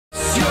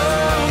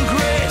Your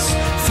grace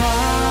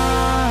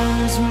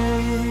finds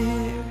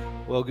me.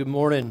 Well, good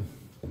morning.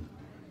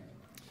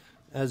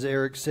 As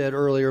Eric said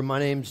earlier, my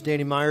name's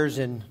Danny Meyers,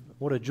 and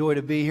what a joy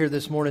to be here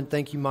this morning.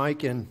 Thank you,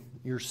 Mike, and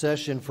your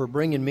session for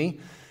bringing me.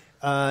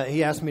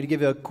 He asked me to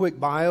give you a quick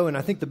bio, and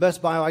I think the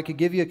best bio I could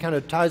give you kind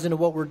of ties into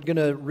what we're going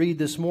to read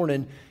this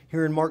morning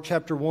here in Mark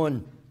chapter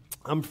 1.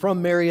 I'm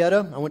from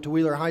Marietta. I went to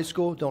Wheeler High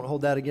School. Don't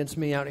hold that against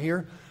me out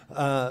here.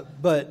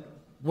 But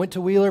went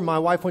to Wheeler. My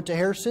wife went to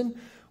Harrison.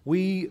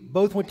 We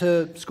both went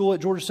to school at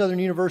Georgia Southern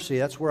University.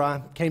 That's where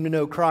I came to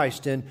know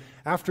Christ. And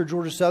after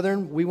Georgia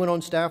Southern, we went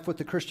on staff with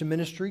the Christian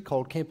ministry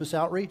called Campus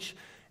Outreach.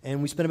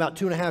 And we spent about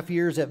 2.5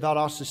 years at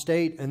Valdosta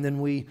State, and then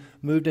we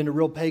moved into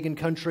real pagan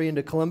country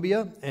into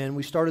Columbia, and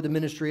we started the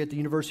ministry at the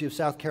University of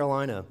South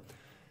Carolina.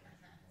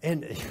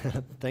 And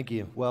thank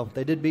you. Well,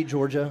 they did beat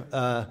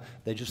Georgia.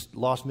 They just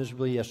lost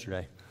miserably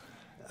yesterday.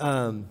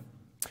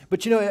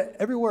 But you know,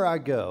 everywhere I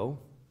go,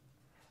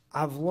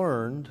 I've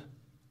learned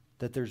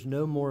that there's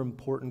no more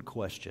important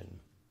question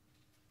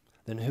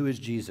than who is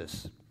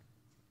Jesus.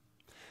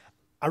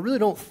 I really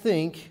don't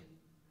think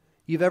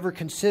you've ever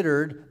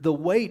considered the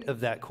weight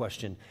of that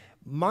question.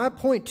 My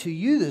point to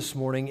you this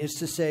morning is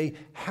to say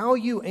how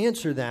you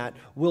answer that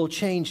will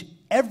change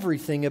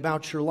everything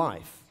about your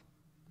life.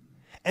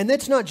 And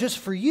that's not just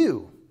for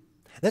you.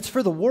 That's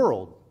for the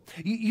world.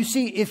 You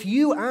see, if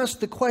you ask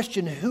the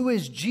question, who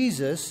is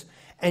Jesus,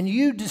 and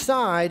you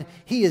decide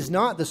he is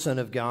not the Son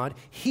of God,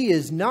 he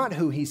is not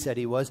who he said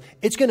he was,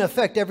 it's going to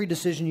affect every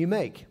decision you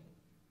make.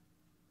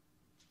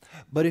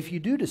 But if you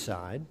do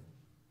decide,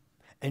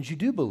 and you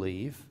do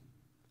believe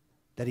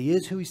that he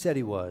is who he said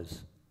he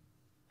was,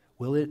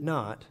 will it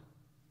not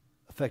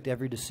affect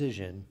every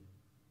decision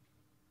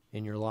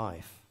in your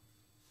life?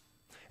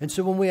 And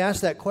so when we ask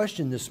that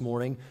question this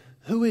morning,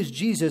 who is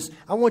Jesus,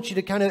 I want you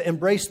to kind of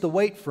embrace the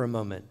weight for a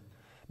moment,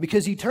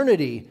 because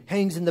eternity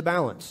hangs in the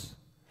balance.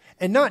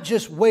 And not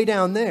just way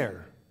down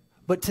there,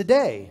 but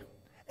today,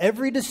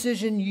 every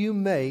decision you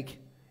make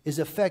is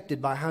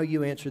affected by how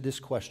you answer this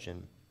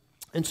question.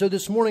 And so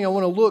this morning I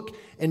want to look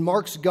in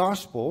Mark's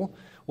gospel.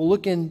 We'll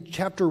look in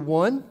chapter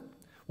 1.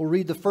 We'll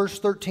read the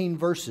first 13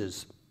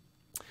 verses.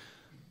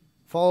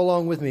 Follow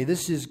along with me.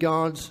 This is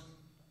God's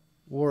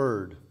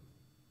word.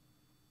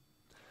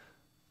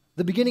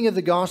 The beginning of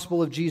the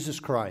gospel of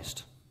Jesus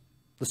Christ,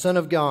 the Son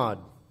of God.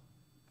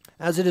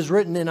 As it is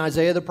written in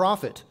Isaiah the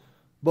prophet,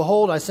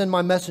 "Behold, I send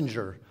my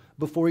messenger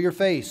before your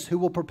face, who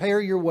will prepare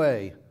your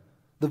way.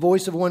 The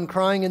voice of one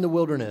crying in the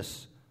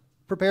wilderness,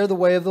 prepare the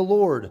way of the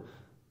Lord,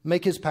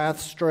 make his path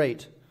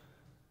straight."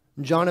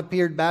 John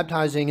appeared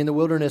baptizing in the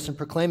wilderness and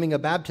proclaiming a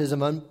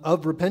baptism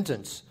of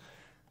repentance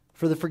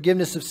for the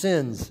forgiveness of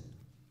sins.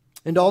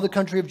 And all the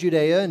country of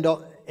Judea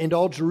and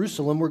all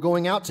Jerusalem were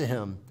going out to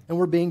him and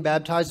were being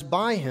baptized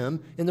by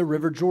him in the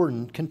river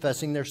Jordan,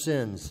 confessing their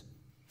sins.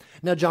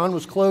 Now John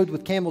was clothed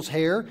with camel's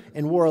hair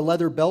and wore a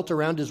leather belt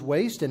around his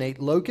waist and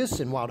ate locusts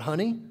and wild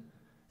honey.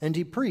 And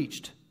he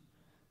preached,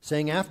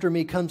 saying, "After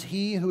me comes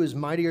he who is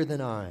mightier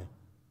than I,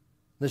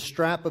 the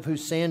strap of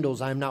whose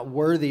sandals I am not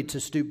worthy to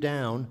stoop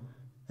down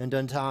and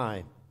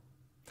untie.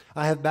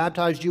 I have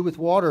baptized you with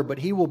water, but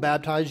he will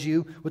baptize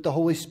you with the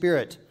Holy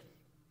Spirit."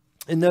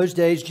 In those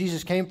days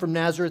Jesus came from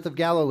Nazareth of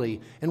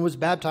Galilee and was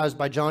baptized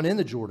by John in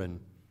the Jordan.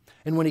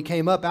 And when he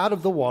came up out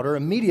of the water,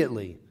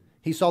 immediately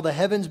he saw the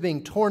heavens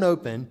being torn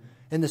open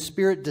and the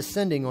Spirit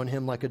descending on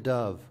him like a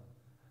dove.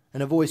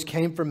 And a voice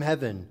came from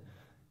heaven,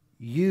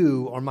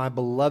 "You are my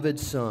beloved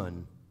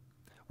Son.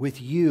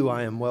 With you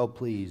I am well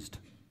pleased."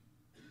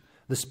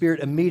 The Spirit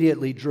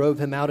immediately drove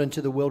him out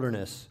into the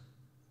wilderness.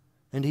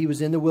 And he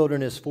was in the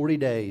wilderness 40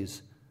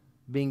 days,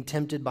 being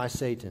tempted by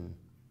Satan.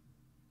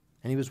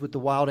 And he was with the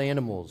wild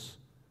animals,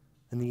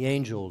 and the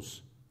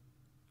angels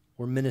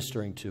were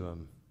ministering to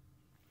him.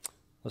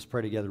 Let's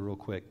pray together real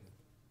quick.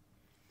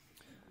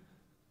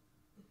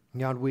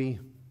 God, we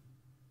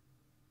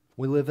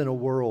live in a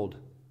world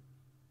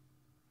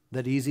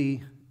that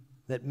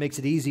makes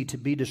it easy to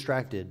be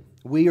distracted.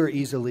 We are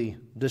easily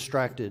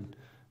distracted.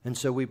 And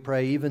so we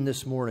pray even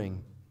this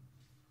morning,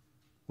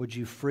 would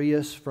you free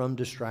us from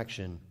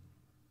distraction?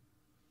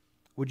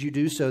 Would you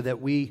do so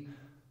that we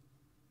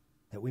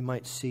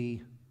might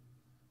see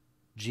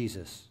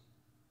Jesus?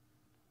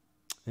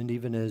 And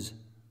even as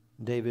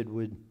David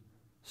would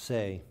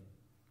say,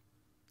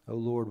 "O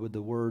Lord, would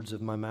the words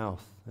of my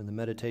mouth and the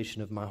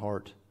meditation of my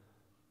heart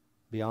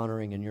be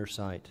honoring in your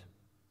sight,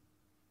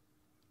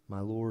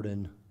 my Lord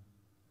and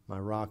my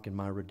rock and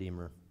my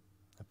Redeemer."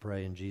 I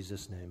pray in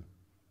Jesus' name.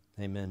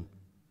 Amen.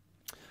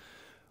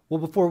 Well,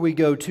 before we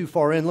go too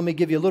far in, let me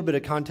give you a little bit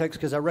of context,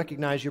 because I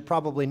recognize you're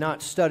probably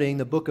not studying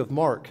the book of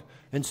Mark.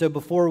 And so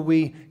before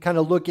we kind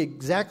of look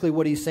exactly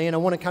what he's saying, I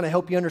want to kind of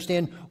help you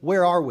understand,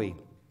 where are we?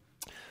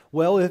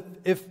 Well,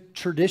 if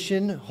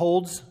tradition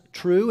holds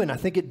true, and I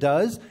think it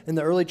does, in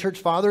the early church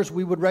fathers,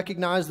 we would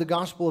recognize the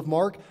Gospel of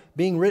Mark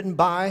being written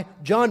by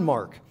John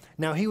Mark.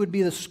 Now, he would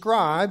be the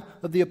scribe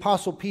of the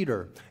Apostle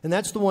Peter, and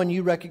that's the one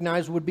you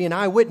recognize would be an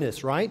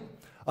eyewitness, right,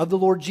 of the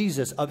Lord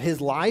Jesus, of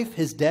his life,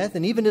 his death,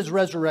 and even his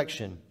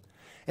resurrection.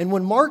 And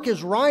when Mark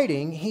is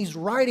writing, he's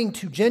writing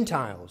to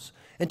Gentiles.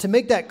 And to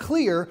make that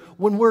clear,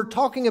 when we're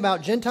talking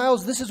about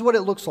Gentiles, this is what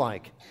it looks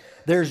like.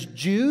 There's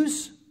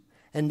Jews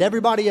and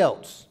everybody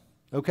else.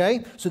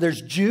 Okay? So there's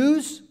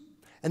Jews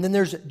and then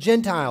there's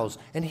Gentiles.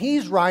 And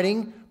he's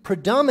writing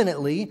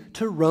predominantly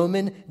to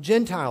Roman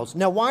Gentiles.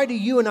 Now, why do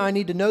you and I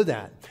need to know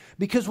that?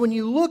 Because when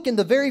you look in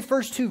the very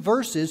first two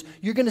verses,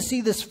 you're going to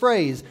see this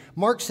phrase.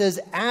 Mark says,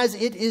 as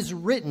it is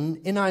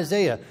written in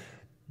Isaiah.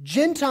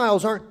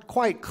 Gentiles aren't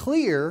quite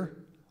clear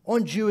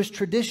on Jewish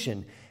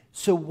tradition.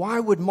 So why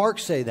would Mark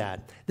say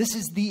that? This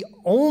is the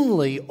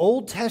only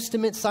Old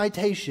Testament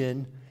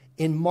citation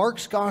in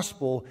Mark's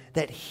gospel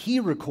that he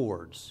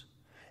records.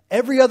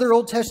 Every other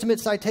Old Testament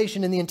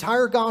citation in the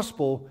entire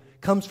gospel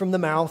comes from the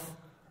mouth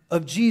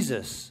of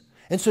Jesus.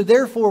 And so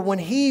therefore, when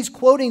he's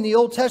quoting the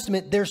Old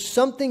Testament, there's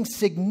something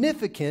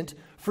significant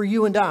for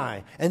you and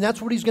I. And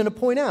that's what he's going to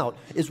point out,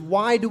 is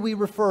why do we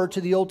refer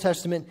to the Old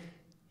Testament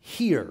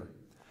here?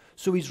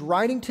 So he's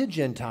writing to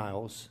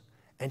Gentiles,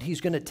 and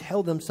he's going to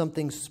tell them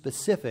something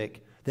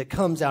specific that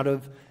comes out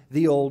of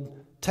the Old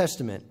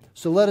Testament.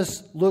 So let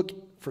us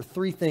look for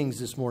three things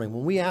this morning.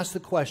 When we ask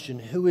the question,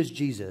 who is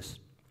Jesus?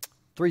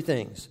 Three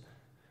things.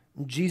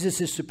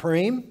 Jesus is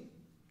supreme.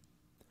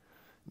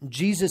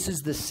 Jesus is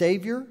the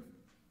Savior.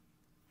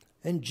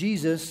 And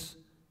Jesus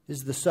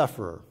is the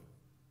sufferer.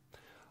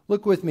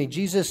 Look with me.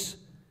 Jesus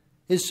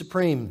is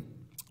supreme.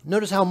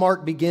 Notice how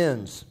Mark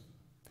begins.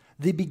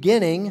 The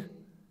beginning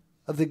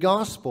of the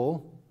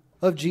gospel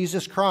of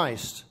Jesus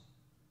Christ,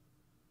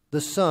 the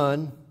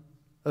Son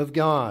of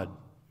God.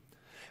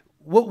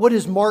 What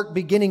is Mark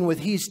beginning with?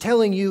 He's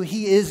telling you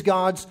he is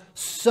God's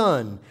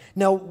Son.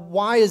 Now,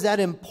 why is that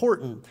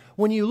important?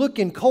 When you look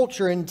in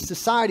culture and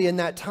society in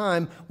that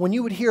time, when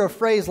you would hear a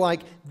phrase like,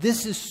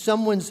 this is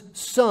someone's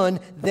son,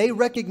 they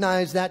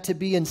recognize that to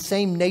be in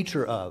same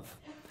nature of.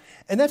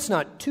 And that's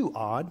not too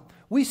odd.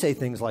 We say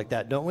things like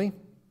that, don't we?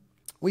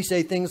 We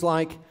say things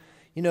like,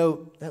 you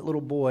know, that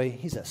little boy,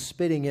 he's a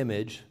spitting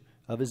image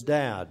of his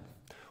dad.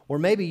 Or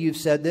maybe you've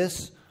said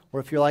this, or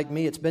if you're like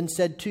me, it's been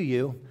said to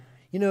you,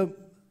 you know,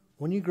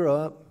 when you grow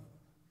up,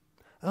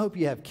 I hope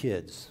you have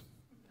kids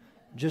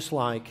just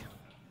like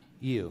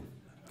you.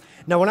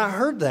 Now, when I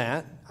heard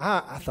that,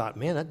 I thought,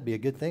 man, that'd be a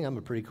good thing. I'm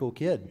a pretty cool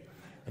kid.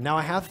 And now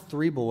I have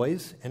 3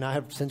 boys, and I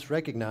have since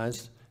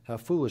recognized how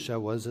foolish I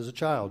was as a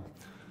child.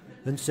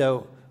 And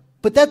so,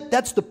 but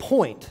that's the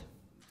point.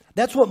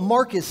 That's what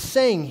Mark is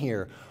saying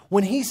here.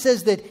 When he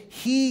says that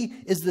he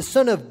is the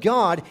Son of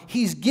God,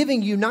 he's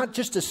giving you not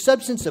just a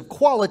substance of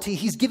quality,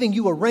 he's giving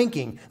you a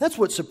ranking. That's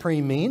what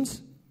supreme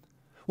means.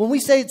 When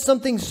we say it's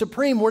something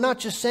supreme, we're not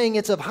just saying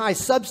it's of high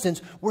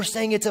substance, we're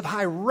saying it's of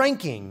high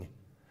ranking.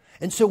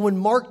 And so when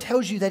Mark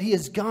tells you that he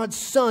is God's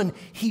Son,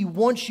 he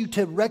wants you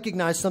to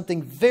recognize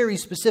something very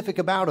specific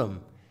about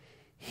him.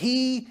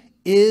 He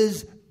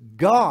is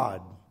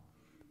God.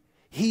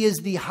 He is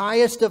the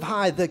highest of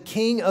high, the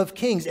King of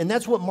kings. And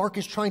that's what Mark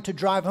is trying to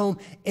drive home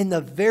in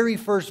the very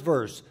first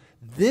verse.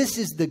 This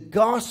is the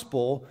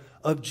gospel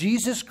of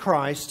Jesus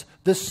Christ,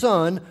 the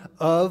Son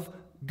of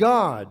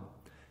God.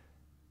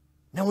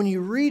 Now, when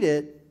you read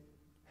it,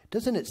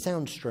 doesn't it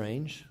sound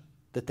strange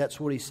that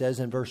that's what he says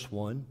in verse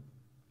 1?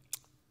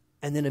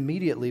 And then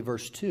immediately,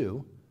 verse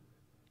 2,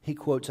 he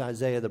quotes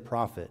Isaiah the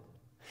prophet.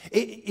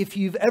 If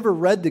you've ever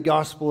read the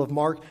Gospel of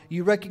Mark,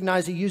 you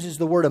recognize he uses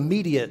the word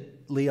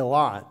immediately a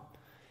lot.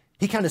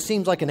 He kind of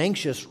seems like an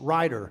anxious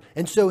writer.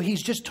 And so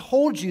he's just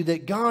told you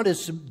that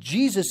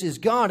Jesus is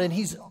God, and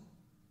he's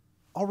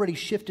already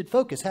shifted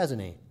focus,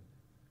 hasn't he?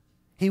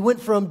 He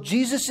went from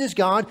Jesus is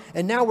God,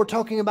 and now we're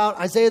talking about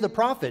Isaiah the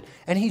prophet.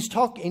 And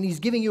he's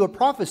giving you a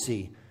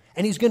prophecy.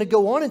 And he's going to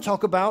go on and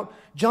talk about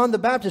John the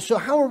Baptist. So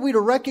how are we to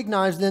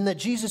recognize then that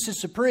Jesus is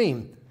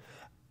supreme?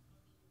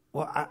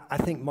 Well, I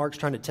think Mark's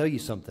trying to tell you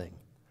something.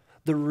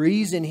 The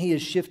reason he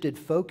has shifted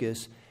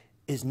focus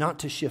is not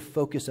to shift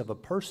focus of a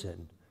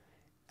person.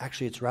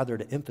 Actually, it's rather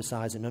to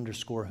emphasize and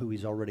underscore who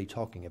he's already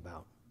talking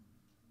about.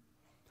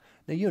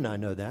 Now, you and I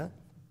know that.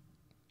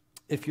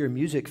 If you're a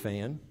music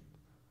fan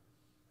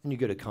and you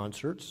go to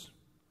concerts,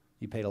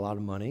 you paid a lot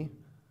of money,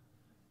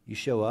 you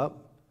show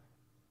up,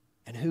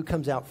 and who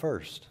comes out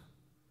first?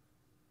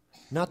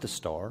 Not the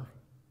star,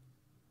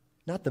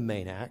 not the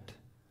main act.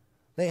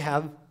 They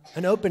have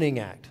an opening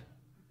act,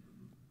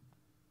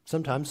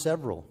 sometimes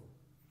several.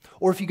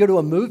 Or if you go to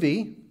a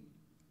movie,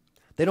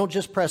 they don't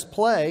just press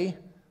play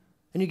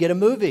and you get a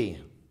movie.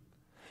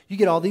 You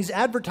get all these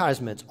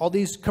advertisements, all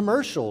these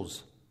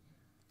commercials.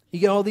 You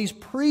get all these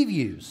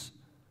previews.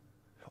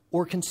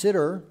 Or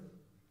consider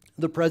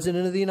the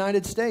President of the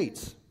United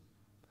States.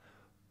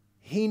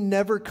 He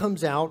never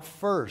comes out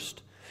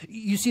first.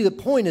 You see, the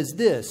point is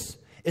this,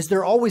 is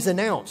they're always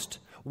announced.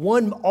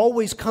 One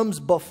always comes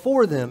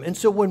before them. And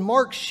so when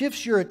Mark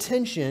shifts your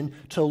attention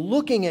to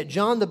looking at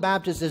John the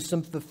Baptist as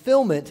some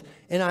fulfillment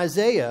in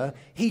Isaiah,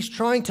 he's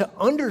trying to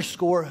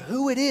underscore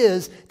who it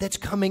is that's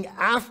coming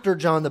after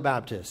John the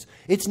Baptist.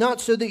 It's not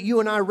so that you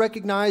and I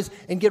recognize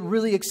and get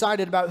really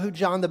excited about who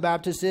John the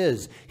Baptist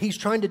is. He's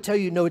trying to tell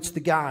you, no, it's the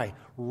guy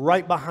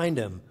right behind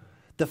him.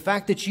 The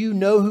fact that you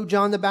know who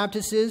John the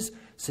Baptist is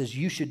says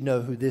you should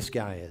know who this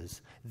guy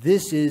is.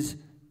 This is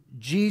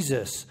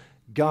Jesus,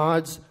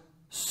 God's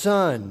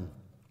Son.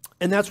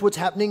 And that's what's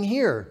happening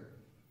here.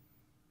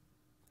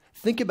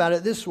 Think about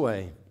it this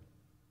way.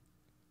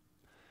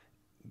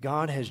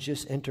 God has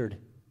just entered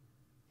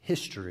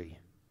history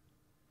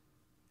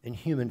in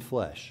human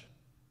flesh.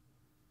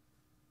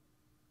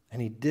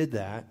 And he did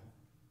that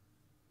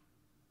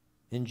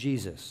in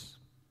Jesus.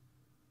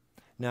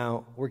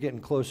 Now, we're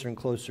getting closer and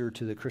closer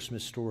to the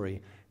Christmas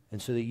story,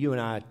 and so that you and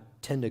I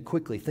tend to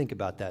quickly think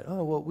about that.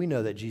 Oh, well, we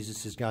know that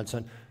Jesus is God's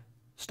Son.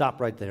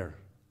 Stop right there.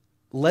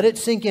 Let it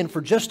sink in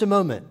for just a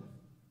moment.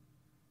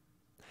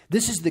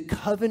 This is the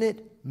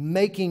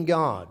covenant-making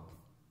God.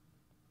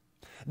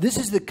 This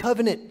is the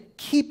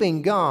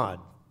covenant-keeping God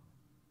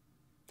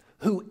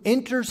who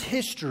enters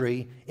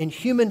history in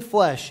human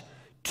flesh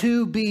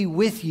to be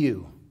with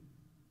you.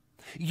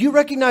 You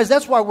recognize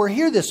that's why we're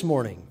here this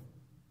morning.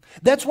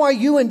 That's why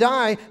you and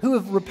I, who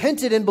have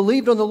repented and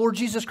believed on the Lord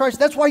Jesus Christ,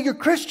 that's why you're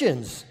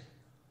Christians.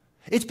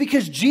 It's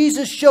because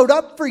Jesus showed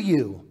up for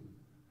you.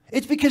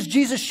 It's because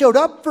Jesus showed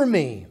up for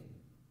me.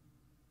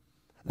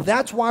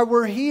 That's why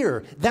we're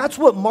here. That's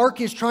what Mark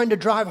is trying to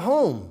drive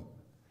home.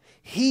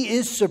 He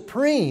is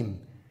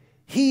supreme.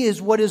 He is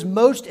what is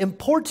most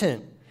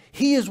important.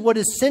 He is what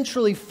is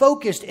centrally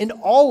focused in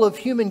all of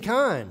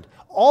humankind,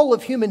 all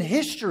of human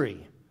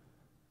history.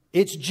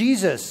 It's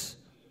Jesus.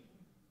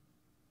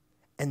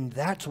 And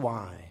that's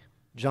why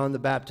John the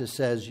Baptist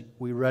says,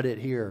 we read it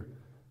here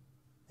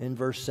in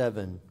verse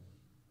 7,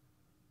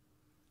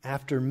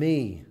 after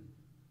me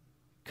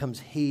comes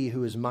he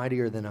who is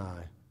mightier than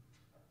I,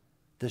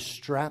 the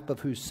strap of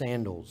whose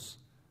sandals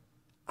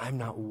I'm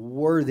not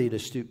worthy to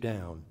stoop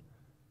down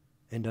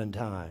and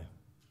untie.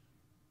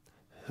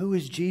 Who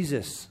is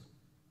Jesus?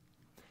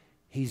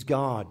 He's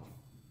God.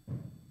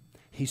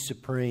 He's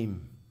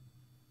supreme.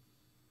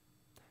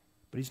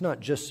 But he's not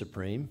just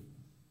supreme.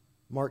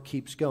 Mark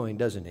keeps going,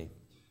 doesn't he?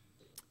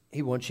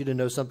 He wants you to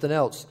know something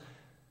else.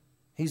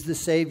 He's the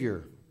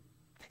Savior.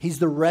 He's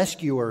the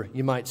rescuer,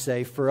 you might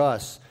say, for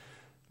us.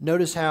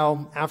 Notice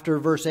how after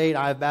verse 8,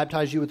 I have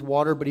baptized you with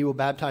water, but he will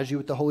baptize you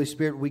with the Holy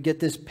Spirit. We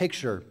get this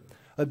picture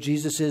of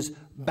Jesus'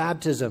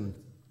 baptism.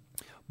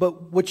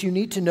 But what you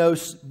need to know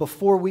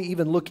before we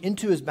even look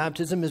into his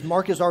baptism is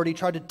Mark has already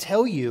tried to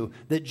tell you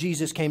that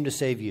Jesus came to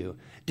save you.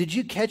 Did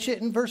you catch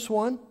it in verse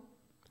 1?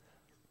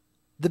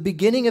 The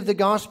beginning of the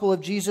gospel of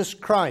Jesus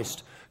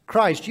Christ.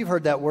 Christ, you've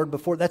heard that word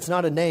before. That's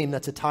not a name,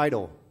 that's a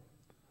title.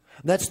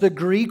 That's the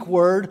Greek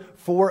word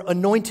for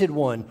anointed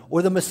one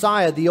or the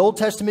Messiah. The Old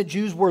Testament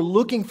Jews were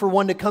looking for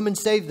one to come and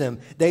save them.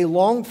 They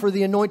longed for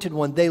the anointed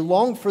one. They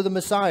longed for the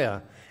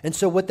Messiah. And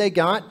so what they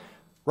got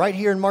right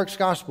here in Mark's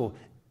gospel,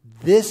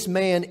 this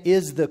man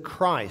is the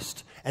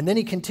Christ. And then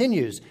he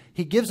continues.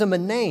 He gives him a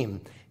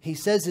name. He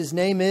says his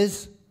name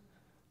is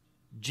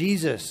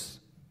Jesus.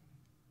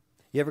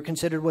 You ever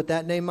considered what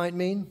that name might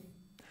mean?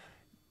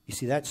 You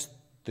see, that's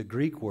the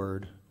Greek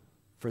word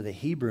for the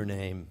Hebrew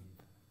name,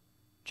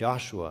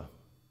 Joshua.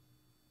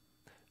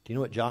 Do you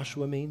know what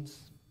Joshua means?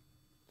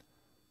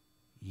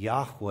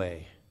 Yahweh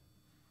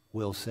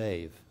will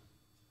save.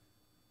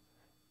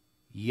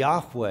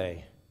 Yahweh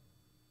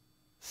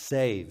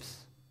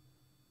saves.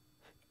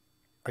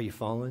 Are you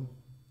following?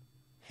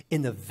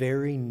 In the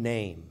very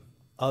name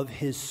of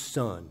his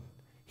Son,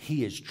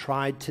 he has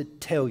tried to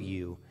tell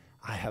you,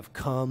 I have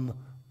come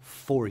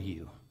for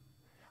you.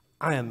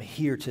 I am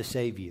here to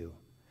save you.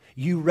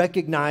 You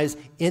recognize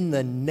in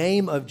the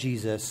name of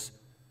Jesus,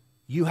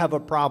 you have a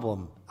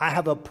problem. I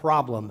have a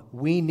problem.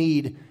 We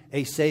need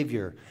a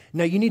Savior.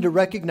 Now you need to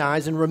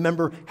recognize and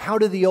remember, how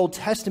do the Old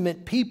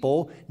Testament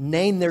people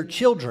name their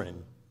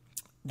children?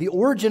 The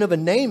origin of a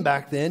name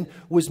back then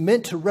was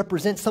meant to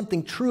represent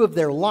something true of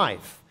their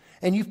life.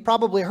 And you've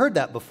probably heard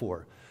that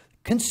before.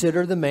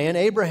 Consider the man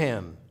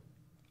Abraham.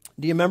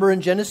 Do you remember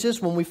in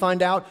Genesis when we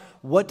find out,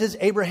 what does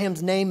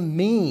Abraham's name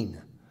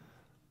mean?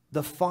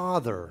 The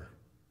father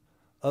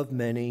of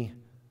many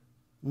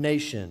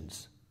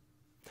nations.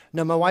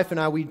 Now, my wife and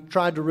I, we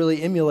tried to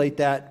really emulate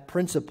that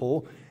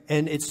principle,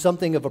 and it's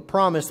something of a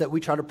promise that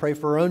we try to pray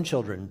for our own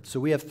children. So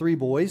we have 3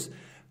 boys.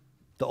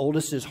 The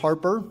oldest is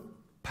Harper,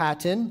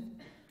 Patton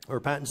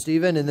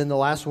Stephen, and then the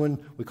last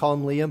one, we call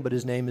him Liam, but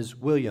his name is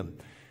William.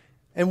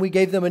 And we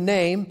gave them a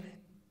name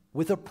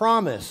with a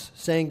promise,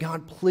 saying,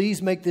 God,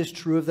 please make this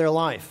true of their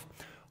life.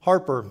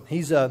 Harper,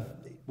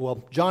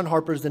 John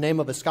Harper is the name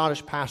of a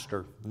Scottish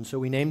pastor, and so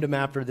we named him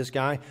after this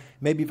guy.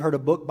 Maybe you've heard a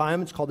book by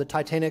him. It's called The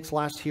Titanic's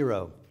Last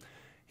Hero.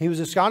 He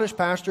was a Scottish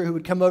pastor who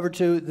would come over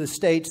to the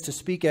States to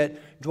speak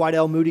at Dwight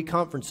L. Moody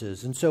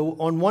conferences. And so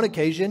on one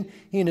occasion,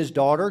 he and his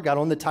daughter got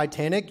on the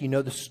Titanic. You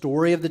know the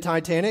story of the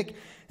Titanic.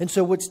 And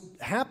so what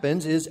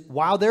happens is,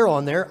 while they're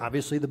on there,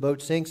 obviously the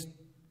boat sinks.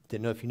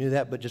 Didn't know if you knew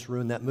that, but just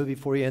ruined that movie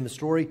for you and the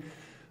story.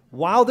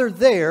 While they're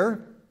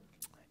there,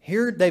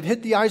 here they've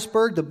hit the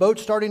iceberg, the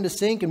boat's starting to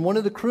sink, and one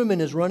of the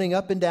crewmen is running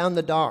up and down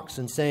the docks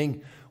and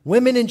saying,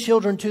 women and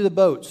children to the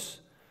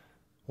boats.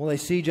 Well, they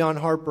see John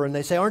Harper and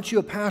they say, aren't you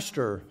a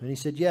pastor? And he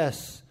said,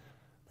 yes.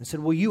 and said,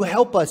 will you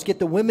help us get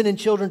the women and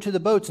children to the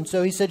boats? And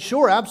so he said,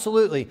 sure,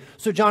 absolutely.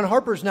 So John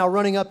Harper's now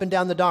running up and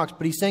down the docks,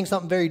 but he's saying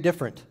something very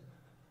different.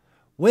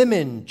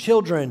 Women,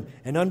 children,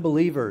 and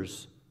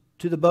unbelievers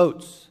to the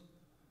boats.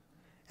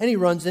 And he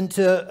runs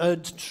into a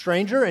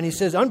stranger and he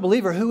says,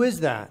 unbeliever, who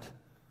is that?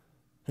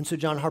 And so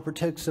John Harper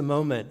takes a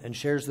moment and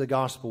shares the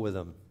gospel with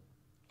him.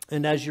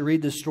 And as you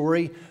read the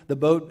story, the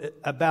boat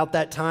about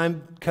that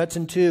time cuts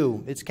in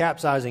two. It's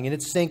capsizing and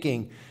it's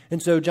sinking.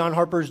 And so John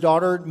Harper's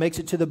daughter makes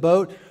it to the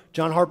boat.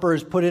 John Harper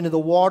is put into the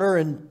water,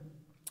 and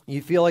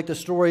you feel like the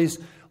story's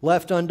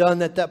left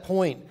undone at that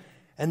point.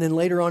 And then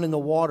later on in the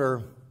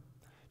water,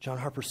 John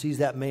Harper sees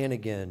that man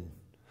again.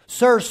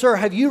 Sir,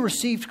 have you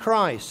received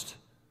Christ?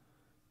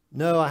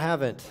 No, I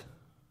haven't.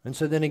 And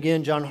so then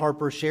again, John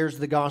Harper shares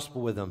the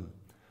gospel with him.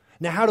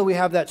 Now, how do we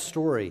have that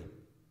story?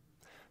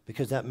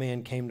 Because that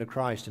man came to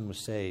Christ and was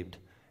saved.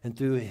 And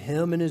through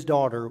him and his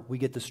daughter, we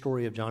get the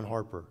story of John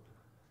Harper.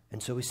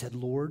 And so he said,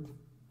 Lord,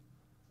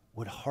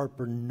 would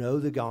Harper know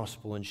the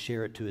gospel and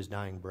share it to his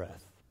dying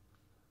breath?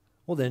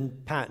 Well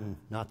then, Patton,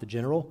 not the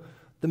general,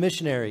 the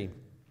missionary.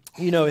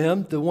 You know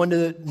him, the one to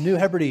the New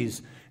Hebrides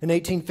in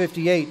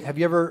 1858. Have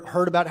you ever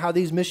heard about how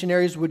these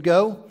missionaries would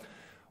go?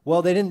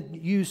 Well, they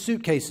didn't use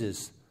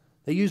suitcases.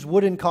 They used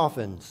wooden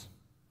coffins,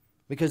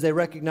 because they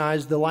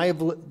recognized the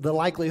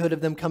likelihood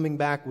of them coming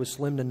back was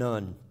slim to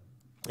none.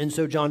 And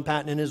so John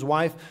Patton and his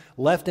wife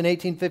left in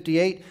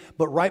 1858,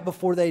 but right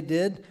before they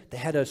did, they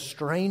had a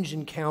strange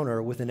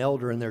encounter with an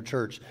elder in their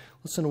church.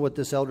 Listen to what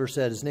this elder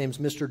said. His name's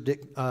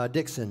Mr.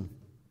 Dixon.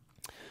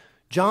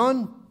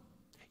 John,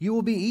 you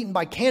will be eaten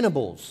by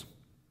cannibals.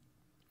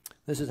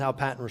 This is how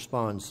Patton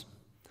responds.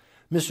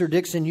 Mr.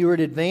 Dixon, you are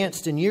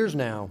advanced in years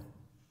now,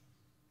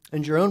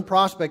 and your own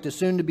prospect is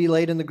soon to be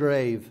laid in the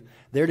grave,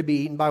 there to be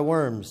eaten by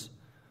worms.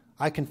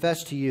 I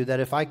confess to you that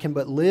if I can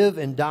but live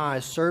and die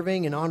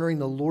serving and honoring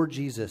the Lord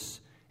Jesus,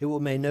 it will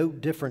make no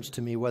difference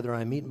to me whether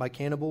I am eaten by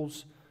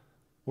cannibals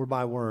or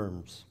by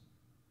worms.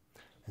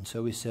 And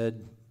so he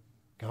said,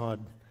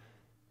 God,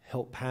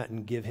 help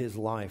Patton give his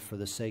life for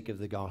the sake of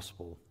the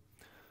gospel.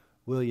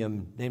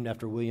 William, named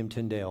after William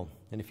Tyndale.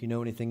 And if you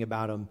know anything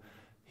about him,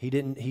 he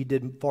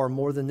did far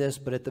more than this,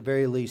 but at the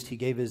very least, he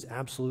gave his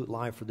absolute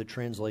life for the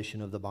translation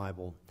of the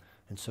Bible.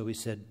 And so he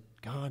said,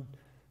 God,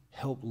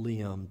 help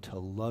Liam to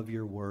love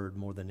your word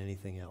more than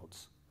anything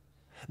else.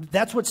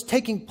 That's what's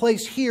taking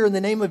place here in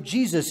the name of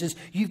Jesus, is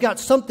you've got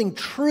something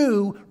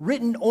true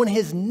written on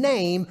his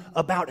name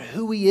about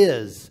who he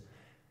is.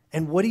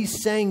 And what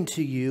he's saying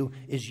to you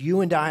is you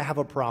and I have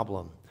a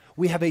problem.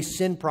 We have a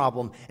sin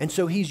problem. And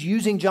so he's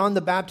using John the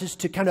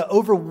Baptist to kind of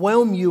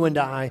overwhelm you and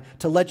I,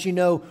 to let you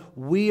know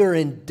we are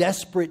in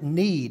desperate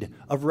need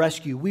of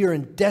rescue. We are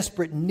in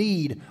desperate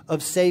need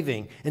of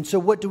saving. And so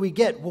what do we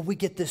get? Well, we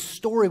get this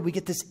story, we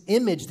get this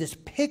image, this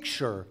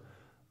picture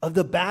of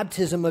the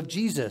baptism of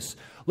Jesus.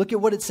 Look at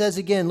what it says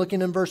again,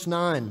 looking in verse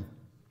 9.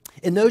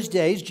 In those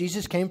days,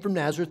 Jesus came from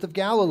Nazareth of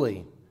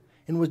Galilee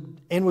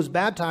and was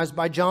baptized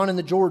by John in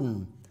the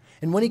Jordan.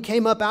 And when he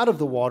came up out of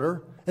the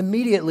water,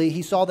 immediately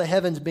he saw the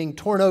heavens being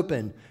torn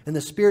open and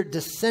the Spirit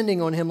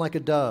descending on him like a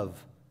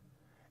dove.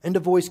 And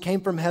a voice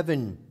came from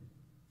heaven,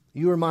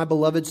 you are my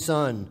beloved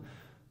Son.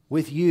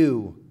 With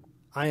you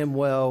I am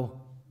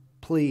well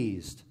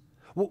pleased.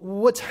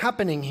 What's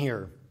happening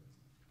here?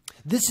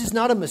 This is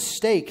not a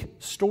mistake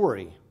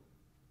story.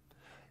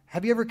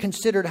 Have you ever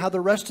considered how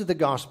the rest of the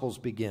Gospels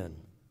begin?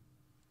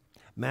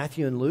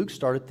 Matthew and Luke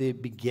start at the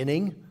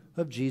beginning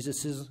of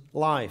Jesus'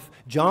 life.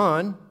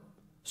 John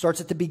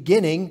starts at the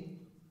beginning,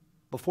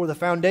 before the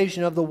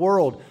foundation of the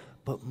world.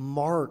 But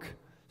Mark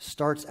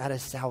starts at a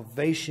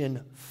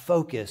salvation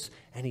focus,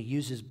 and he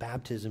uses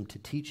baptism to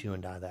teach you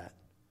and I that.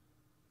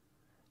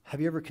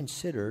 Have you ever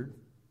considered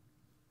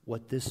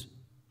what this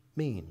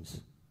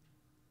means?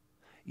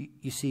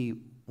 You see,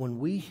 when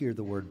we hear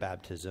the word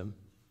baptism,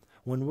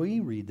 when we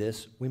read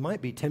this, we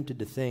might be tempted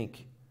to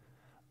think,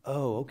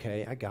 oh,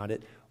 okay, I got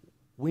it.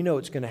 We know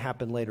it's going to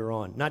happen later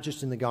on, not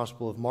just in the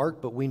Gospel of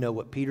Mark, but we know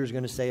what Peter's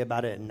going to say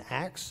about it in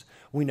Acts.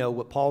 We know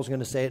what Paul's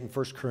going to say it in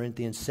 1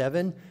 Corinthians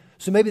 7.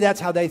 So maybe that's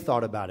how they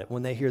thought about it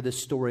when they hear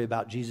this story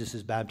about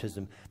Jesus'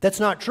 baptism.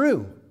 That's not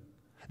true.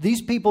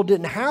 These people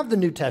didn't have the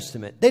New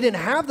Testament. They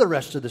didn't have the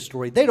rest of the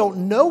story. They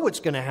don't know what's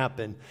going to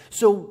happen.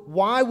 So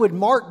why would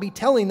Mark be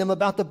telling them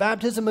about the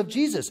baptism of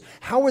Jesus?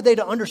 How were they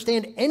to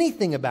understand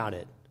anything about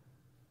it?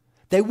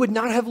 They would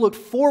not have looked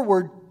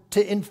forward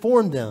to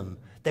inform them.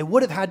 They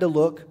would have had to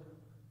look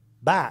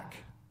back.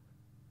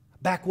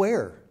 Back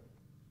where?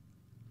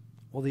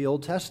 Well, the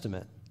Old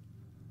Testament.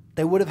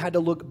 They would have had to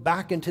look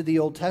back into the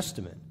Old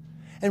Testament.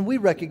 And we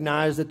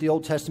recognize that the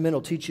Old Testament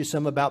will teach you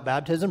some about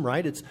baptism,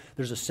 right?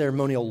 There's a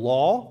ceremonial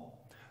law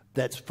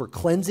that's for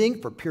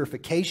cleansing, for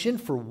purification,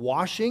 for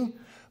washing.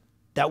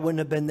 That wouldn't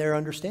have been their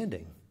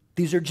understanding.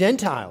 These are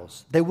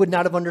Gentiles. They would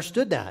not have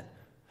understood that.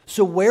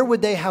 So where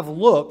would they have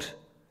looked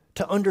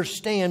to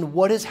understand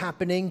what is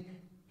happening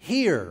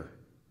here?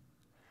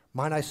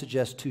 Might I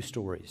suggest two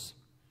stories?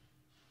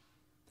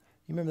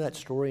 You remember that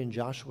story in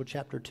Joshua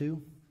chapter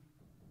 2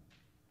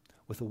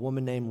 with a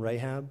woman named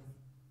Rahab?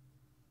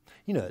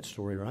 You know that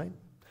story, right?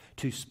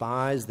 2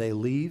 spies, they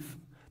leave.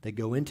 They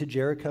go into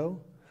Jericho.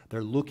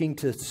 They're looking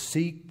to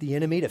seek the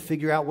enemy, to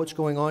figure out what's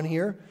going on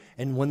here.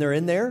 And when they're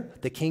in there,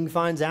 the king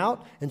finds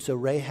out, and so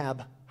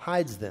Rahab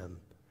hides them.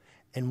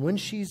 And when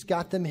she's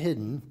got them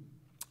hidden,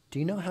 do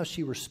you know how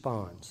she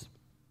responds?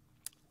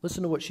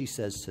 Listen to what she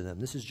says to them.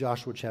 This is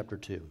Joshua chapter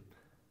 2.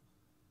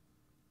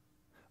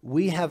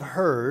 We have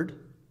heard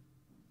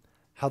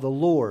how the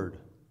Lord,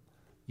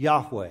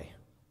 Yahweh,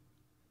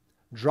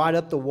 dried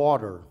up the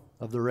water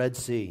of the Red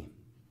Sea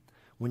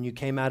when you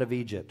came out of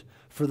Egypt.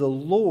 For the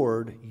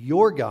Lord,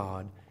 your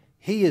God,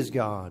 He is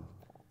God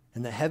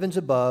in the heavens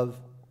above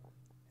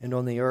and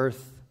on the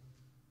earth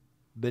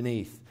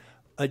beneath.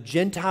 A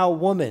Gentile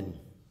woman.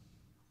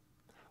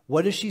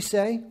 What does she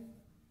say?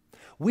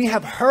 We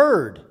have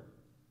heard.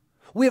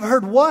 We have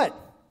heard what?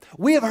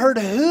 We have heard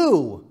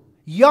who?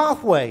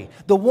 Yahweh,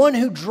 the one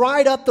who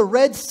dried up the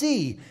Red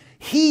Sea.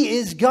 He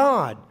is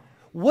God.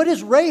 What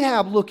is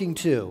Rahab looking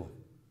to?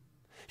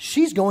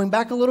 She's going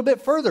back a little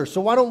bit further,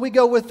 so why don't we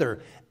go with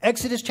her?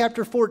 Exodus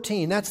chapter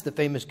 14, that's the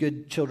famous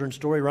good children's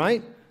story,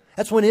 right?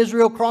 That's when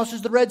Israel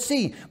crosses the Red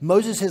Sea.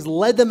 Moses has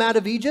led them out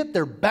of Egypt.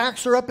 Their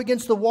backs are up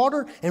against the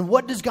water. And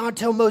what does God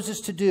tell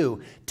Moses to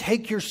do?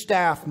 Take your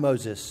staff,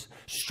 Moses.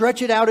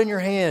 Stretch it out in your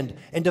hand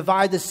and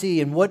divide the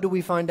sea. And what do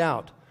we find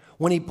out?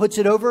 When he puts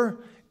it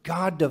over,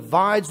 God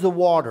divides the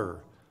water.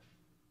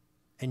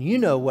 And you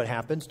know what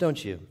happens,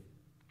 don't you?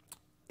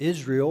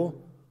 Israel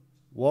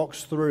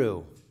walks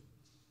through.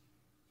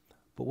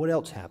 But what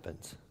else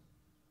happens?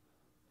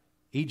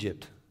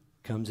 Egypt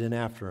comes in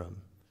after them.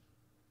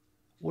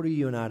 What are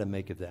you and I to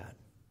make of that?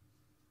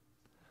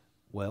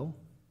 Well,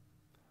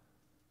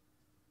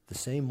 the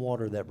same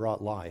water that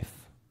brought life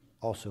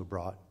also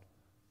brought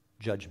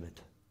judgment.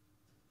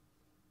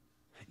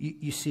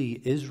 You see,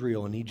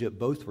 Israel and Egypt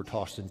both were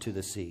tossed into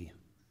the sea.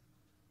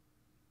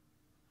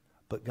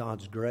 But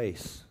God's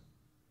grace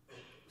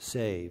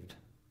saved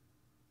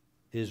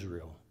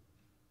Israel.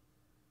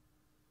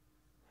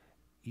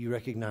 You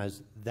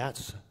recognize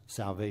that's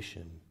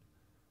salvation.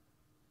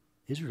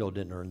 Israel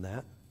didn't earn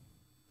that.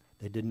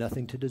 They did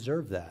nothing to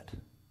deserve that.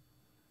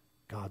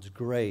 God's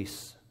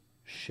grace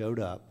showed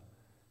up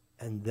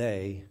and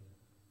they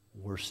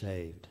were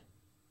saved.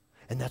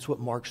 And that's what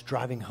Mark's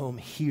driving home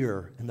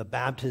here in the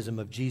baptism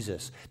of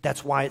Jesus.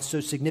 That's why it's so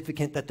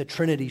significant that the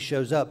Trinity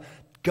shows up.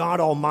 God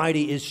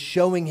Almighty is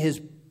showing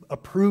His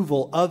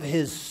approval of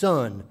His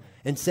Son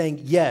and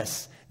saying,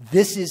 yes,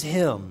 this is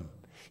Him.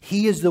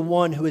 He is the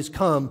one who has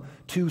come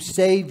to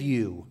save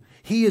you.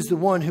 He is the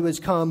one who has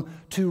come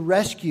to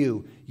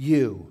rescue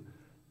you.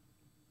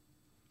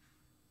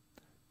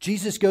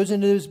 Jesus goes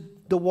into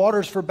the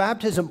waters for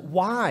baptism.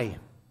 Why?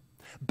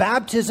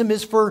 Baptism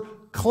is for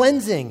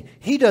cleansing.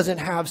 He doesn't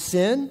have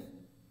sin.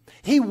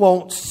 He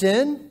won't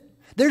sin.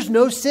 There's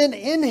no sin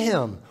in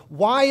Him.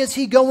 Why is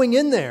He going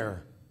in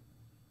there?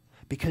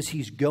 Because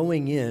He's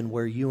going in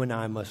where you and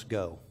I must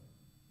go.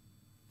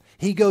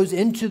 He goes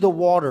into the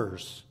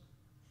waters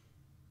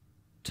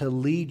to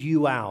lead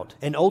you out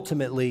and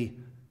ultimately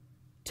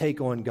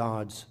take on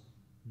God's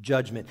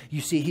judgment.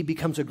 You see, He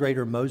becomes a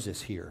greater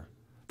Moses here.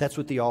 That's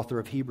what the author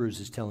of Hebrews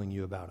is telling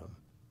you about Him.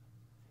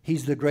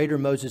 He's the greater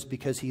Moses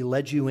because He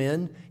led you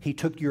in, He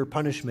took your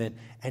punishment,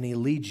 and He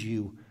leads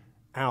you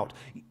out.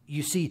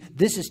 You see,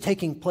 this is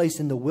taking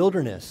place in the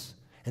wilderness,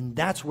 and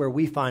that's where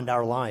we find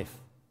our life.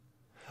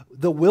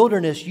 The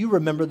wilderness, you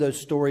remember those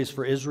stories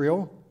for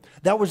Israel?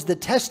 That was the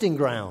testing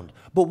ground.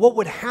 But what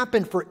would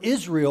happen for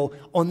Israel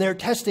on their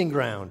testing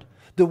ground?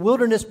 The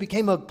wilderness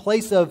became a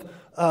place of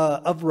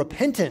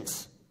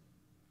repentance.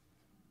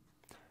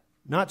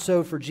 Not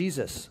so for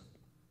Jesus.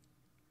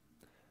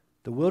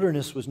 The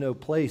wilderness was no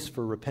place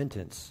for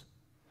repentance.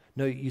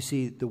 No, you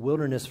see, the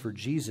wilderness for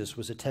Jesus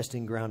was a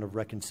testing ground of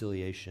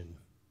reconciliation.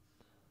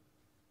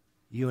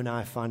 You and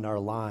I find our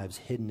lives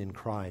hidden in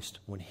Christ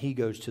when He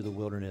goes to the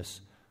wilderness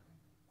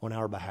on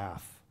our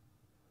behalf.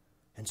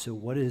 And so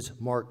what is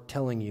Mark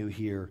telling you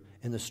here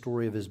in the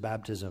story of His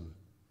baptism?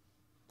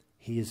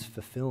 He is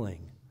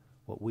fulfilling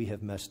what we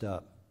have messed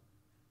up.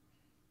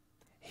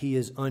 He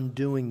is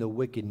undoing the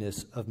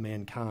wickedness of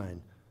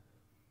mankind.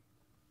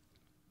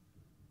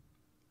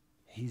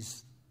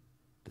 He's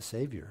the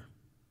Savior.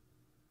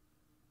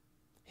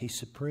 He's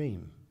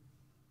supreme.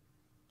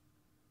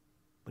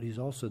 But He's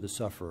also the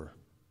sufferer.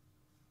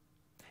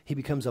 He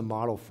becomes a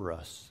model for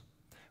us.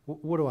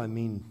 What do I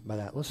mean by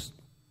that? Let's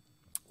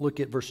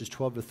look at verses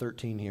 12 to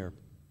 13 here.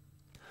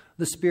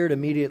 The Spirit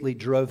immediately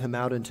drove Him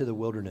out into the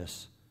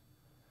wilderness.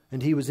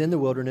 And He was in the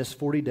wilderness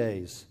 40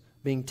 days,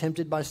 being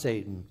tempted by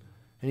Satan.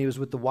 And He was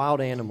with the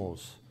wild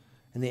animals.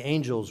 And the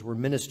angels were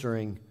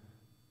ministering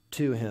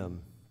to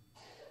Him.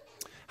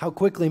 How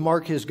quickly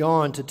Mark has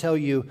gone to tell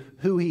you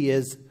who He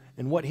is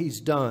and what He's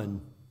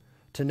done.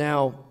 To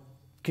now,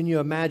 can you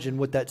imagine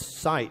what that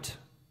sight,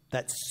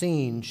 that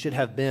scene should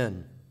have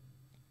been?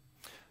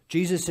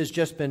 Jesus has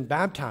just been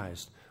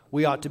baptized.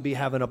 We ought to be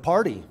having a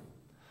party.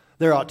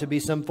 There ought to be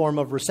some form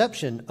of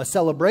reception, a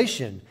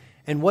celebration.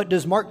 And what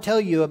does Mark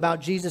tell you about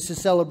Jesus'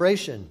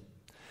 celebration?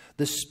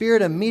 The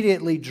Spirit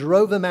immediately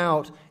drove Him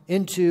out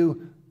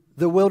into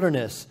the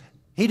wilderness.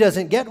 he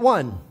doesn't get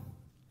one.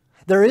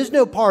 There is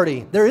no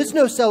party. There is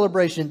no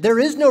celebration. There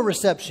is no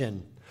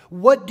reception.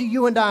 What do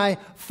you and I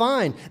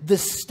find? The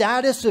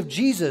status of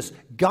Jesus,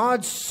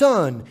 God's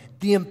Son,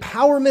 the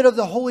empowerment of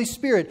the Holy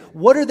Spirit.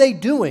 What are they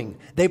doing?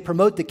 They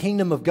promote the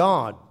kingdom of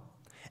God.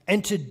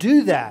 And to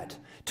do that,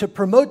 to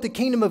promote the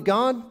kingdom of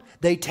God,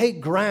 they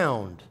take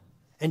ground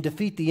and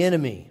defeat the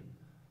enemy,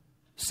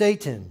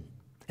 Satan.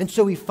 And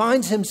so he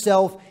finds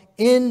himself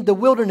in the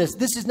wilderness.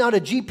 This is not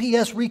a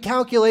GPS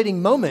recalculating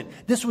moment.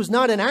 This was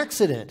not an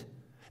accident.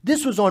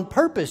 This was on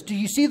purpose. Do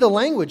you see the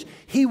language?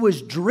 He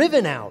was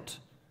driven out,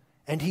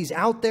 and he's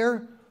out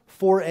there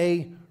for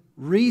a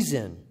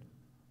reason.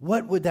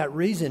 What would that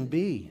reason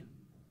be?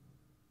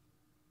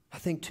 I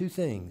think two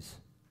things.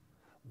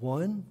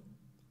 One,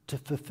 to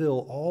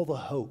fulfill all the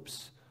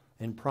hopes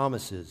and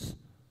promises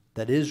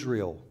that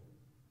Israel,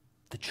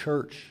 the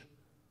church,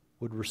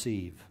 would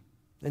receive.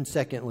 And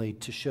secondly,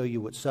 to show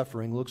you what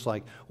suffering looks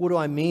like. What do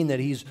I mean that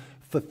he's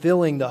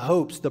fulfilling the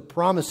hopes, the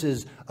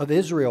promises of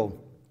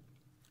Israel?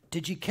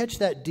 Did you catch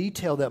that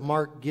detail that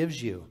Mark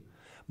gives you?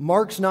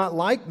 Mark's not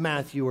like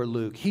Matthew or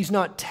Luke. He's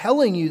not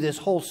telling you this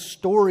whole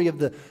story of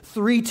the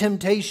three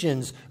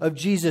temptations of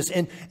Jesus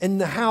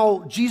and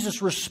how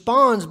Jesus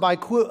responds by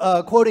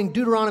quoting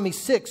Deuteronomy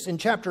 6 in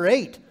chapter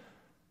 8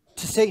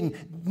 to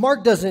Satan.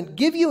 Mark doesn't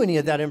give you any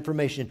of that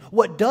information.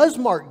 What does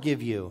Mark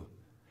give you?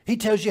 He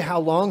tells you how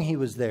long he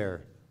was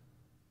there.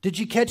 Did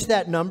you catch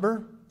that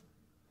number?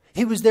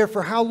 He was there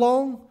for how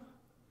long?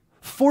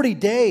 40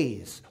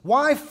 days.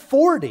 Why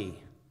 40?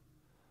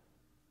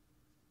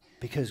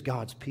 Because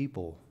God's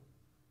people,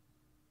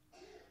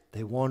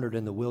 they wandered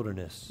in the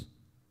wilderness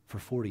for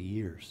 40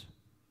 years.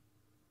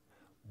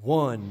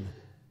 1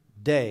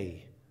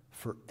 day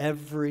for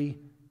every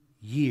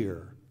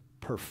year,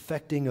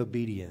 perfecting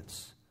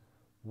obedience.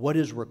 What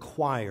is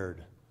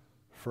required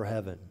for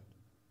heaven?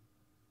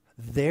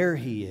 There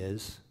he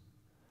is.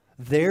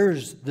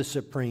 There's the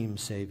supreme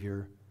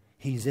Savior.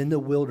 He's in the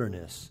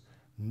wilderness,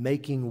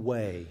 making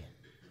way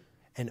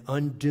and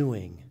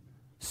undoing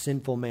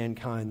sinful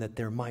mankind that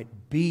there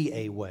might be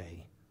a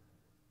way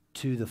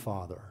to the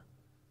Father.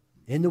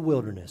 In the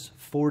wilderness,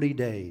 40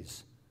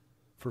 days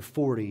for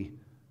 40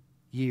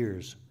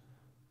 years.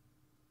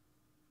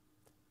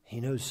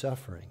 He knows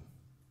suffering.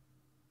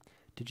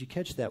 Did you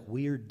catch that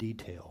weird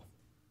detail?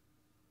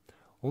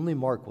 Only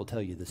Mark will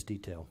tell you this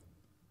detail.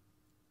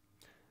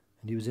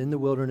 And he was in the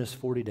wilderness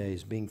 40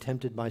 days, being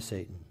tempted by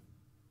Satan.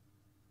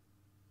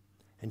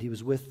 And he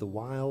was with the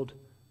wild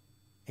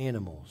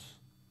animals,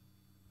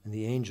 and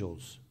the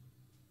angels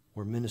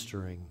were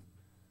ministering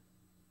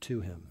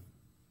to him.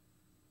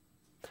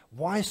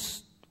 Why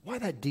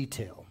that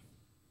detail?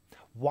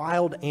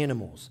 Wild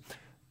animals.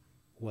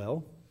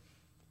 Well,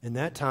 in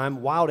that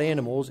time, wild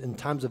animals, in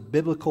times of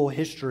biblical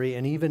history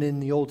and even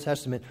in the Old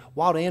Testament,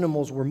 wild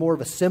animals were more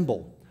of a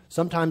symbol.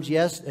 Sometimes,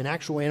 yes, an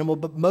actual animal,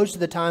 but most of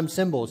the time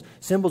symbols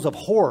of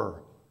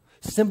horror,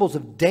 symbols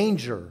of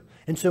danger.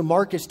 And so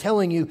Mark is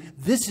telling you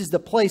this is the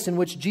place in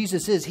which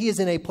Jesus is. He is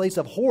in a place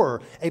of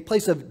horror, a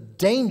place of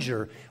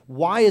danger.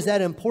 Why is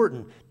that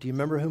important? Do you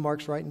remember who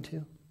Mark's writing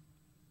to?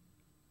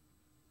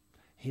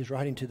 He's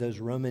writing to those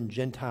Roman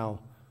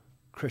Gentile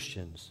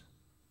Christians.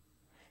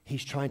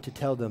 He's trying to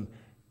tell them,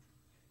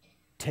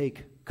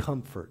 take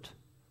comfort.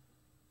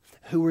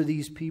 Who are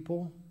these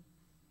people?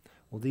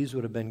 Well, these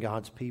would have been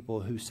God's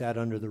people who sat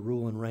under the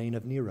rule and reign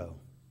of Nero.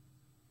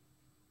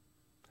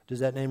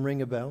 Does that name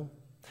ring a bell?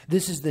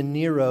 This is the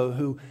Nero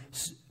who,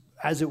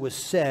 as it was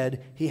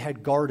said, he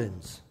had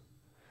gardens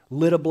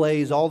lit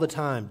ablaze all the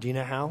time. Do you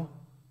know how?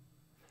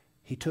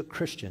 He took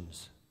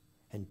Christians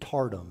and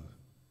tarred them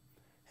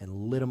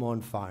and lit them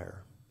on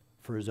fire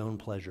for his own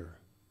pleasure.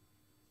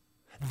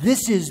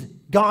 This is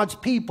God's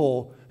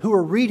people who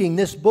are reading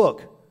this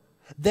book.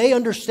 They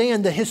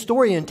understand the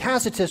historian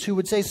Tacitus, who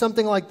would say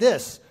something like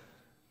this.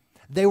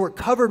 They were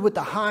covered with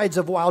the hides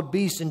of wild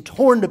beasts and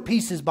torn to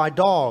pieces by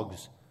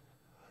dogs.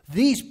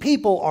 These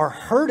people are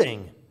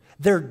hurting.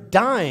 They're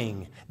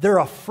dying. They're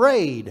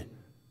afraid.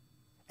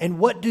 And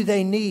what do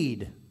they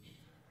need?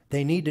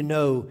 They need to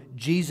know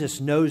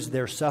Jesus knows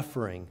their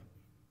suffering.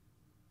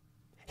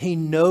 He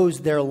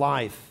knows their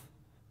life.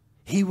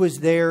 He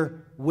was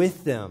there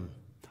with them,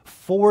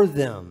 for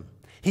them.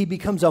 He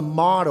becomes a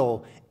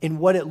model in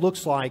what it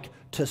looks like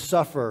to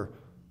suffer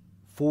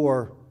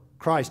for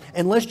Christ.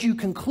 Unless you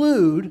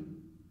conclude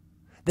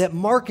that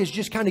Mark is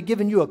just kind of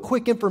giving you a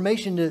quick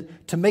information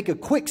to make a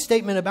quick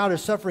statement about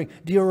his suffering.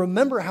 Do you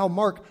remember how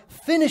Mark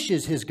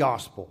finishes his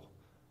gospel?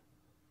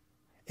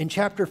 In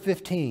chapter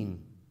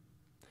 15,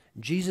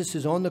 Jesus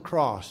is on the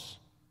cross.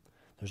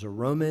 There's a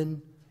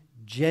Roman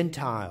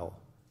Gentile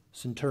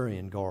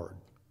centurion guard.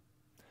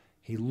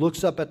 He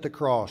looks up at the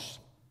cross.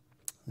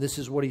 This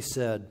is what he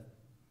said.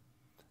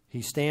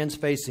 He stands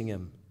facing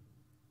him.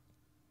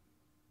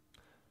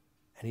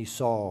 And he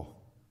saw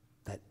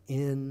that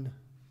in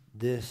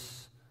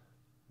this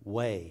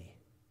way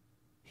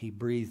he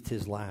breathed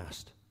his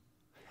last.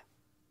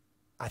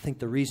 I think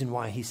the reason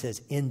why he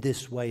says in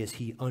this way is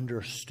he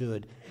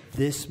understood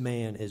this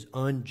man is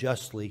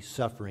unjustly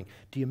suffering.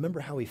 Do you remember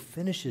how he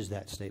finishes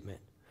that statement?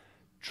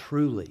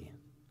 Truly,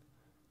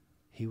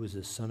 he was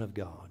the Son of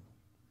God.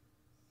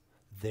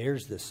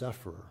 There's the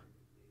sufferer,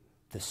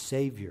 the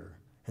Savior,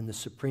 and the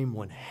Supreme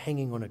One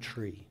hanging on a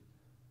tree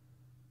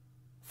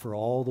for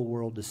all the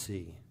world to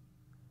see.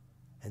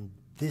 And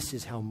this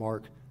is how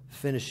Mark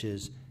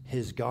finishes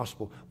his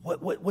gospel.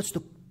 What's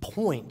the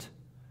point?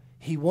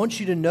 He wants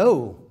you to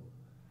know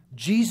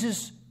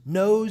Jesus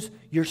knows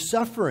your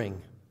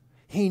suffering.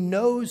 He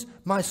knows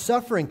my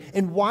suffering.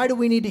 And why do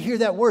we need to hear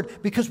that word?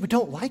 Because we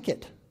don't like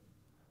it.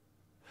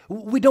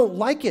 We don't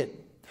like it.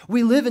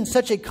 We live in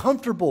such a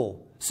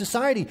comfortable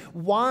society.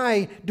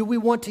 Why do we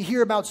want to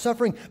hear about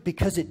suffering?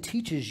 Because it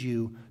teaches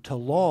you to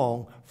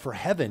long for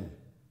heaven.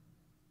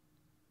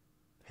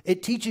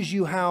 It teaches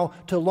you how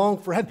to long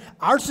for heaven.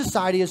 Our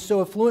society is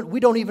so affluent, we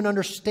don't even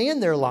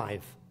understand their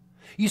life.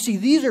 You see,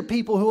 these are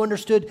people who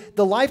understood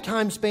the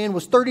lifetime span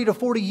was 30 to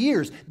 40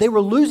 years. They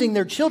were losing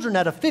their children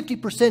at a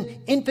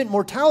 50% infant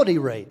mortality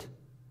rate.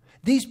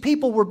 These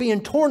people were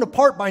being torn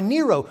apart by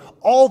Nero.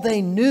 All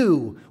they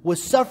knew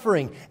was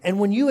suffering. And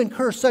when you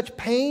incur such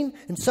pain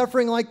and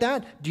suffering like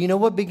that, do you know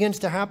what begins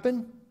to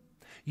happen?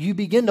 You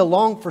begin to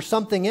long for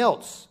something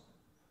else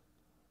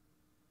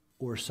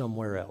or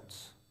somewhere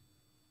else.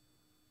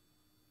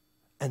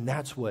 And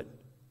that's what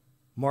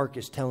Mark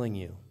is telling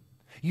you.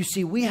 You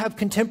see, we have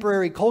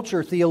contemporary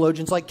culture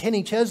theologians like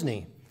Kenny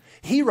Chesney.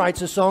 He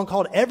writes a song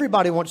called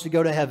Everybody Wants to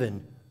Go to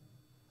Heaven,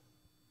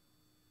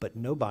 but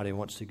nobody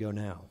wants to go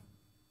now.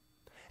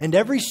 And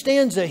every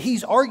stanza,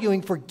 he's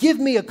arguing for, give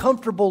me a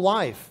comfortable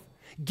life.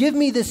 Give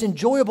me this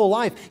enjoyable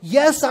life.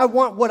 Yes, I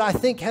want what I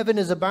think heaven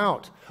is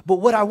about, but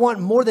what I want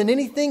more than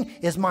anything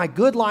is my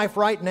good life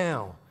right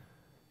now.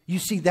 You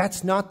see,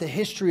 that's not the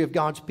history of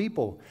God's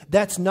people.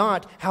 That's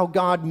not how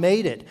God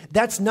made it.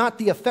 That's not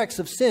the effects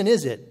of sin,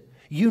 is it?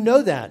 You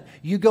know that.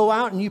 You go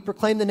out and you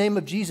proclaim the name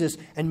of Jesus,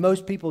 and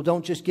most people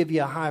don't just give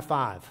you a high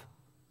five.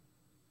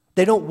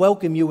 They don't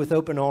welcome you with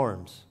open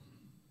arms.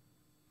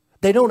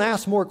 They don't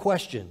ask more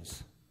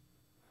questions.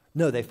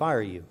 No, they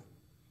fire you.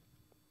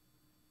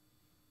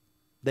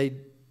 They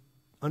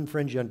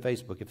unfriend you on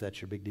Facebook if that's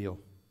your big deal.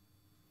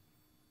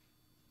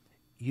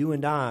 You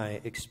and I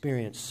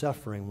experience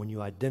suffering when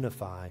you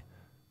identify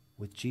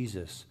with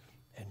Jesus.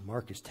 And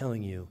Mark is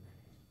telling you,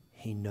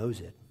 he knows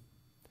it.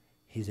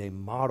 He's a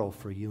model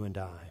for you and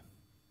I.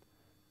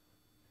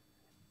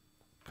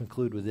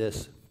 Conclude with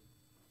this.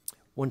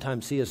 One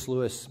time, C.S.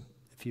 Lewis,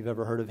 if you've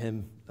ever heard of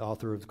him, the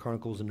author of the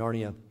Chronicles of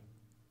Narnia,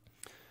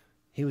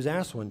 he was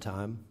asked one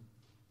time,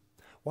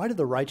 why do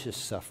the righteous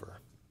suffer?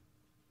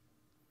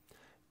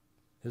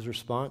 His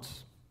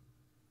response,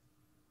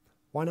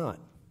 why not?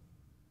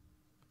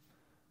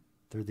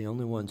 They're the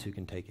only ones who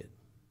can take it.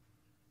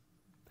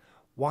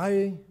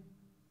 Why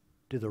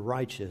do the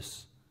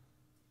righteous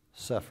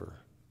suffer?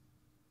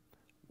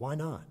 Why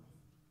not?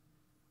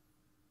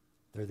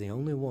 They're the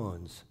only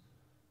ones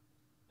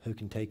who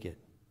can take it.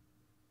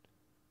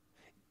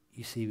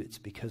 You see, it's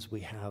because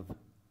we have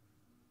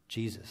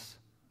Jesus,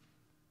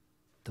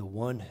 the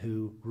one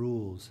who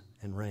rules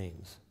and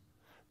reigns,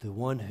 the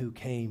one who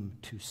came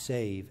to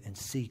save and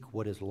seek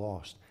what is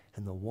lost,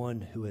 and the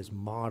one who has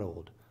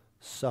modeled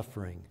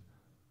suffering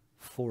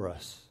for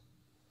us.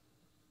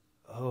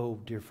 Oh,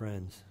 dear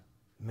friends,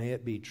 may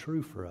it be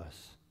true for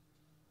us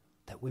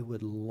that we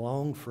would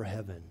long for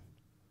heaven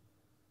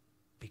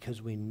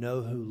because we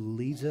know who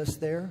leads us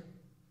there,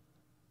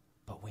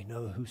 but we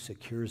know who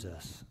secures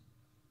us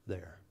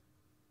there.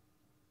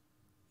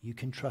 You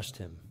can trust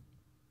him,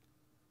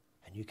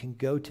 and you can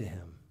go to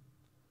him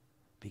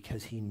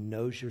because he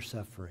knows your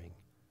suffering,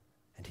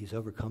 and he's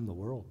overcome the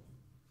world.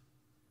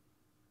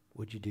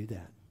 Would you do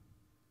that?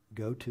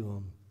 Go to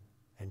him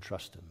and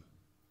trust him.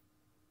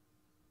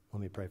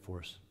 Let me pray for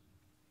us.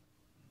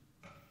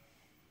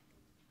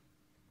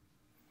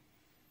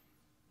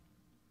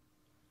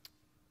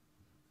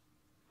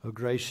 Oh,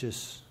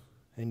 gracious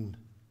and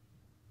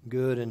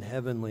good and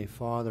heavenly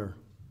Father,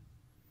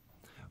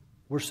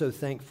 we're so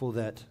thankful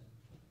that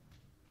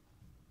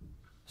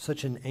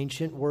such an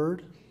ancient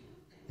word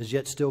is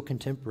yet still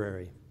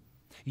contemporary.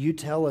 You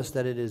tell us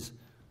that it is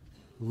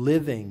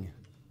living,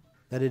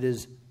 that it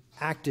is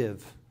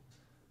active.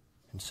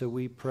 And so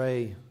we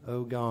pray,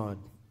 oh God,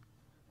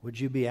 would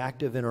you be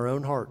active in our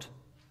own heart?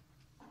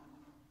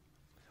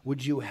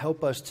 Would you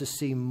help us to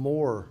see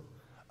more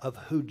of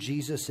who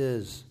Jesus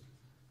is?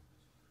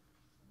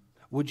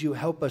 Would you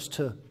help us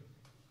to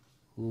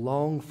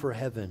long for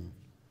heaven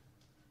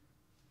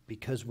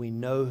because we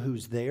know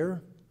who's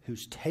there,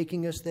 who's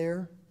taking us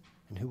there,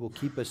 and who will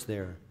keep us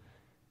there.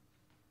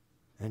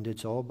 And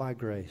it's all by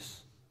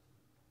grace.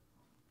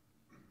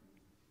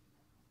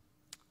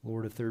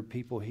 Lord, if there are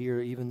people here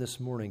even this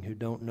morning who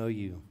don't know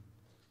you,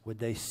 would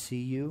they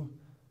see you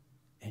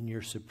in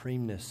your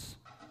supremeness?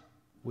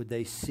 Would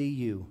they see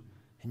you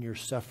in your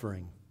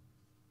suffering?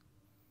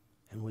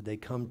 And would they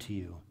come to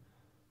you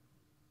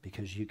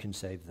because you can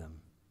save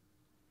them?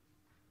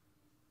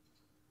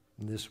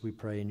 And this we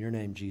pray in your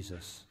name,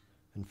 Jesus.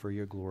 and for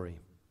your glory.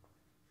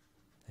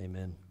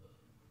 Amen.